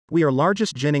We are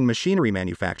largest ginning machinery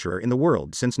manufacturer in the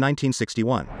world since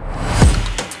 1961.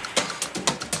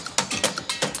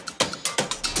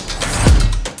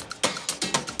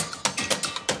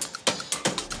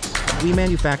 We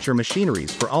manufacture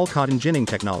machineries for all cotton ginning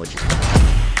technology.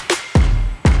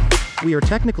 We are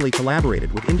technically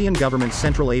collaborated with Indian government's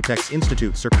Central Apex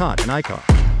Institute (CIRCOT) and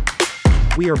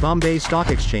ICAR. We are Bombay Stock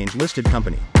Exchange listed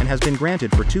company, and has been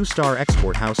granted for 2-star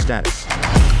export house status.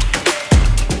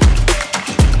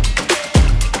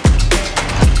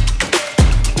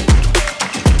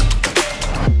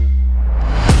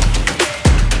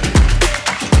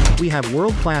 We have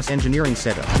world-class engineering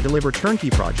setup to deliver turnkey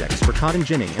projects for cotton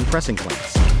ginning and pressing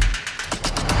plants.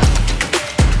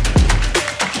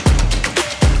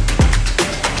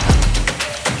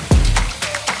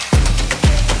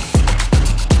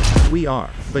 We are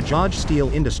Bajaj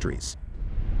Steel Industries.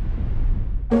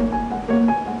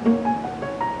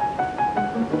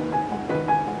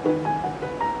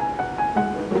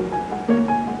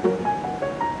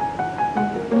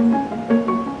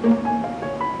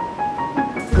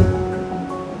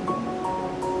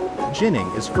 Ginning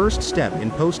is first step in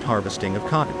post-harvesting of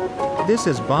cotton. This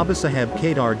is Baba Saheb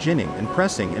Kedar Ginning and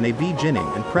Pressing and AB Ginning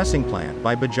and Pressing Plant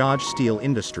by Bajaj Steel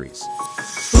Industries.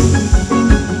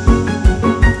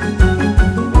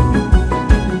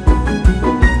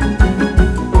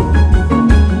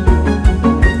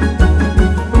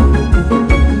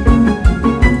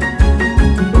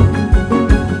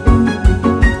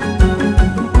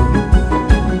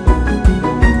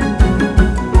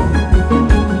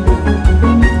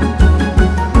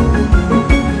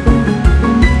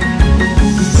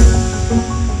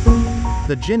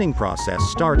 The ginning process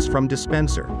starts from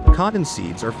dispenser. Cotton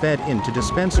seeds are fed into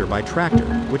dispenser by tractor,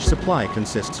 which supply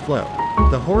consists flow.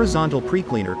 The horizontal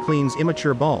precleaner cleans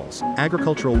immature balls,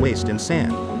 agricultural waste and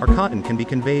sand. Our cotton can be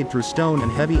conveyed through stone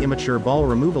and heavy immature ball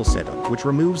removal setup, which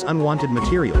removes unwanted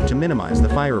material to minimize the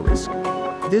fire risk.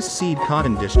 This seed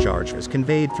cotton discharge is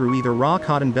conveyed through either raw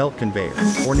cotton belt conveyor,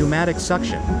 or pneumatic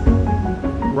suction.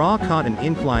 Raw cotton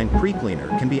incline precleaner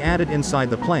can be added inside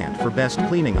the plant for best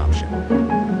cleaning option.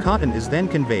 Cotton is then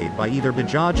conveyed by either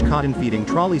Bajaj cotton feeding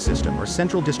trolley system or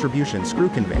central distribution screw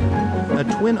conveyor. A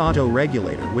twin auto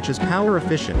regulator which is power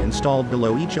efficient installed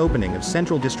below each opening of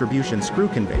central distribution screw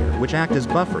conveyor, which act as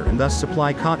buffer and thus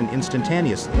supply cotton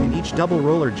instantaneously, and each double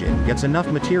roller gin gets enough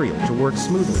material to work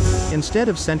smoothly. Instead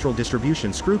of central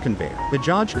distribution screw conveyor,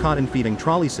 Bajaj cotton feeding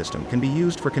trolley system can be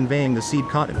used for conveying the seed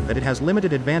cotton, but it has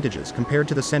limited advantages compared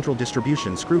to the central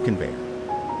distribution screw conveyor.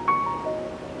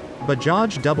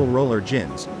 Bajaj double roller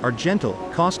gins are gentle,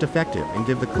 cost-effective and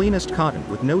give the cleanest cotton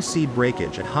with no seed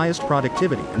breakage at highest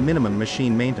productivity and minimum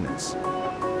machine maintenance.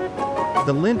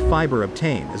 The lint fiber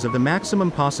obtained is of the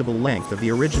maximum possible length of the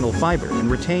original fiber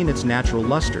and retain its natural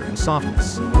luster and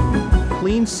softness.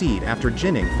 Clean seed after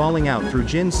ginning falling out through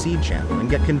gin seed channel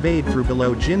and get conveyed through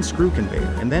below gin screw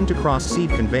conveyor and then to cross seed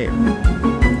conveyor.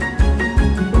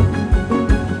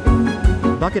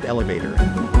 Bucket elevator.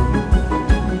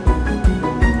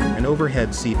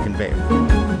 Overhead seed conveyor.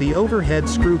 The overhead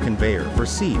screw conveyor for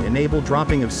seed enable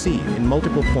dropping of seed in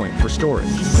multiple point for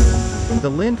storage. The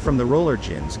lint from the roller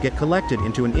gins get collected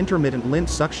into an intermittent lint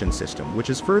suction system, which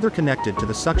is further connected to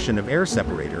the suction of air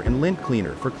separator and lint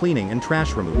cleaner for cleaning and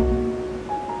trash removal.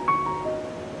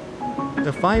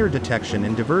 A fire detection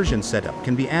and diversion setup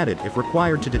can be added if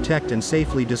required to detect and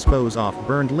safely dispose off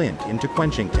burned lint into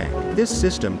quenching tank. This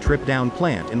system trip down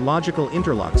plant in logical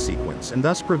interlock sequence and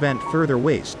thus prevent further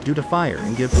waste due to fire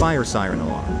and give fire siren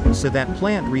alarm, so that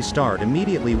plant restart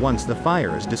immediately once the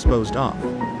fire is disposed off.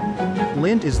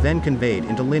 Lint is then conveyed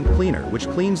into lint cleaner, which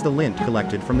cleans the lint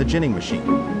collected from the ginning machine.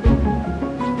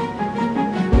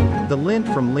 The lint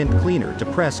from lint cleaner to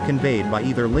press conveyed by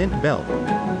either lint belt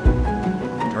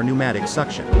or pneumatic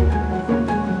suction.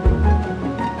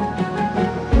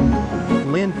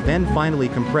 Lint then finally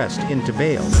compressed into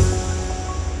bale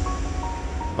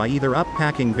by either up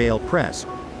packing bale press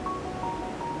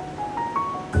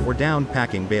or down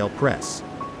packing bale press.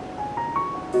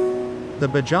 The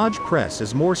Bajaj press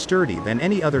is more sturdy than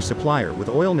any other supplier with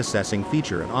oil necessing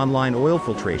feature and online oil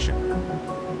filtration.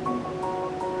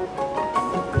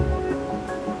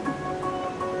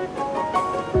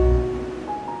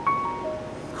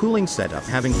 Cooling setup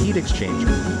having heat exchanger,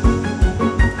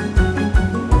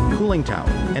 cooling tower,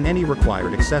 and any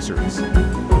required accessories.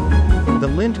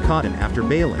 The lint cotton after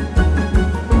baling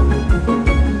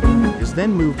is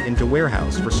then moved into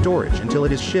warehouse for storage until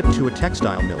it is shipped to a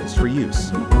textile mills for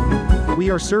use.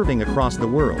 We are serving across the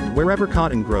world wherever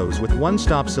cotton grows with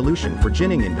one-stop solution for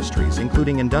ginning industries,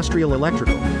 including industrial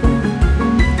electrical,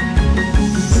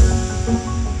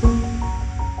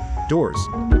 doors,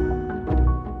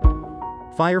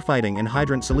 firefighting and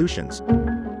hydrant solutions,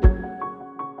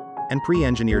 and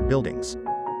pre-engineered buildings.